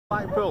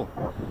Blackpool,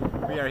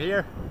 we are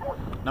here.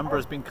 Number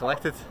has been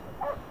collected.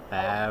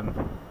 The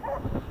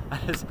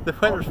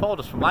weather's followed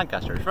us from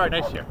Lancaster. It's very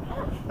nice here.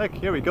 Look,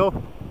 here we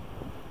go.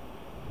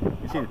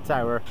 You see the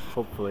tower,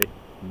 hopefully,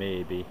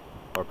 maybe,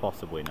 or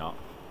possibly not.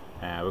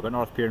 We've got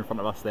North Pier in front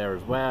of us there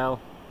as well.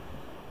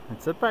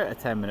 It's about a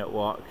 10-minute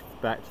walk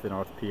back to the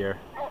North Pier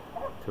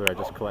to where I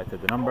just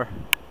collected the number.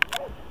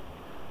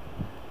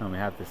 And we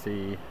have to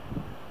see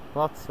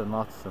lots and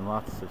lots and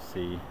lots of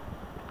sea.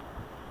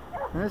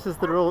 And this is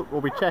the road we'll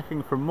be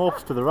checking for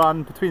most of the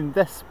run, between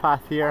this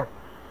path here,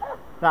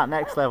 that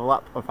next level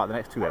up, in fact the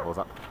next two levels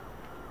up,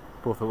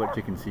 both of which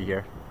you can see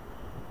here.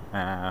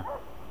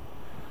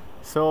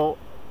 So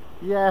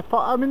yeah, but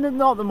I mean,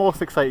 not the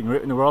most exciting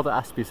route in the world, it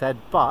has to be said,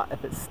 but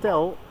if it's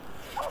still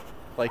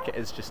like it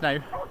is just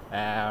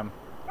now,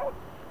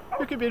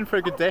 we could be in for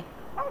a good day.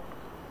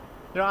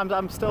 You know,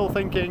 I'm still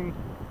thinking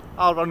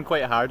I'll run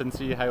quite hard and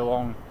see how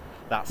long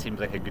that seems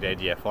like a good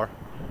idea for,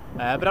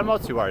 but I'm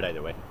not too worried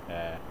either way.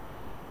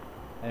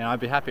 You know,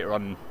 I'd be happy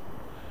to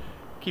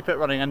keep it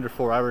running under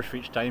 4 hours for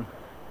each time.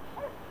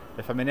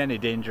 If I'm in any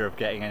danger of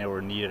getting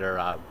anywhere near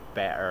a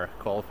better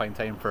qualifying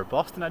time for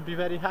Boston, I'd be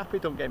very happy,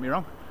 don't get me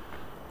wrong.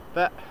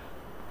 But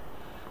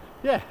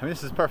yeah, I mean,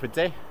 this is a perfect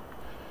day.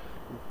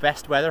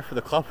 Best weather for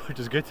the club,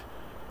 which is good.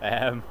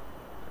 And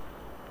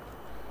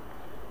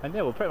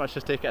yeah, we'll pretty much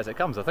just take it as it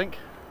comes, I think.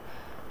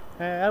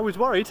 I was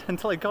worried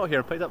until I got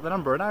here and picked up the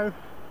number, and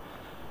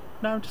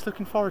now I'm just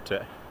looking forward to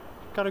it.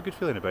 Got a good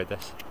feeling about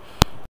this.